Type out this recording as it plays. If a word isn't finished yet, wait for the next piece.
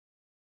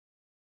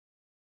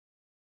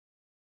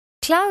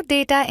Cloud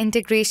Data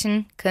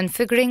Integration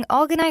Configuring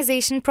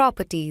Organization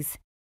Properties.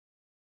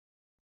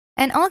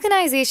 An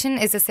organization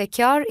is a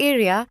secure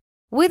area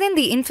within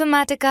the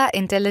Informatica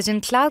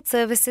Intelligent Cloud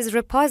Services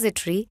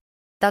repository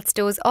that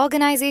stores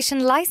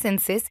organization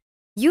licenses,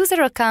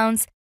 user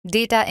accounts,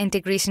 data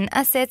integration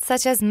assets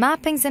such as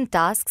mappings and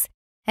tasks,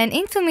 and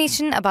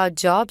information about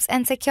jobs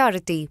and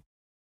security.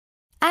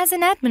 As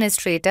an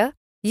administrator,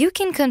 you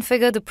can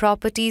configure the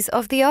properties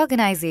of the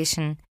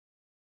organization.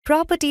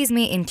 Properties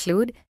may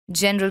include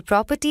general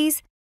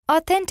properties,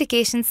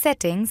 authentication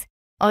settings,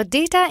 or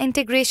data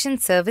integration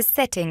service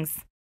settings.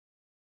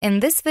 In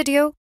this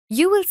video,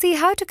 you will see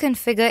how to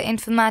configure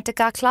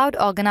Informatica Cloud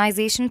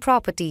Organization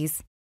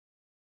properties.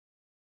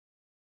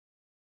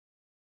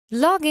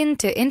 Log in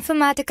to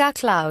Informatica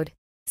Cloud.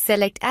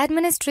 Select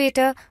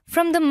Administrator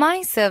from the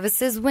My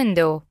Services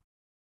window.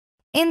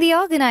 In the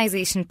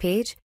Organization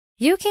page,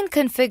 you can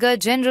configure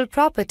general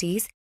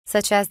properties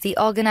such as the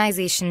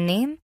organization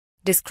name,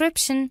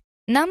 description,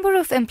 number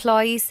of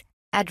employees,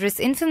 address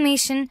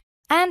information,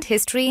 and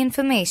history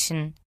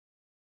information.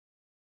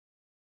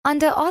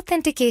 Under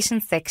Authentication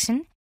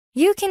section,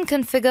 you can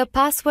configure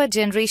password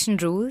generation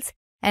rules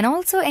and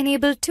also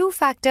enable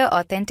two-factor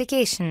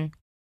authentication.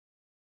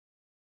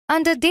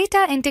 Under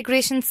Data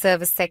Integration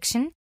Service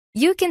section,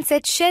 you can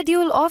set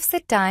schedule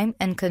offset time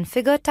and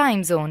configure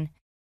time zone.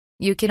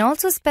 You can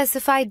also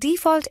specify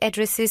default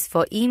addresses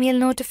for email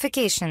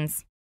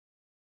notifications.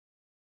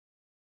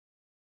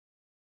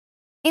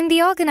 In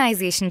the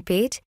Organization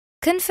page,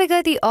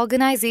 configure the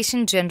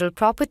organization general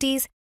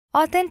properties,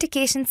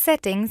 authentication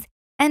settings,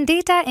 and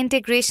data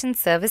integration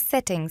service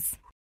settings.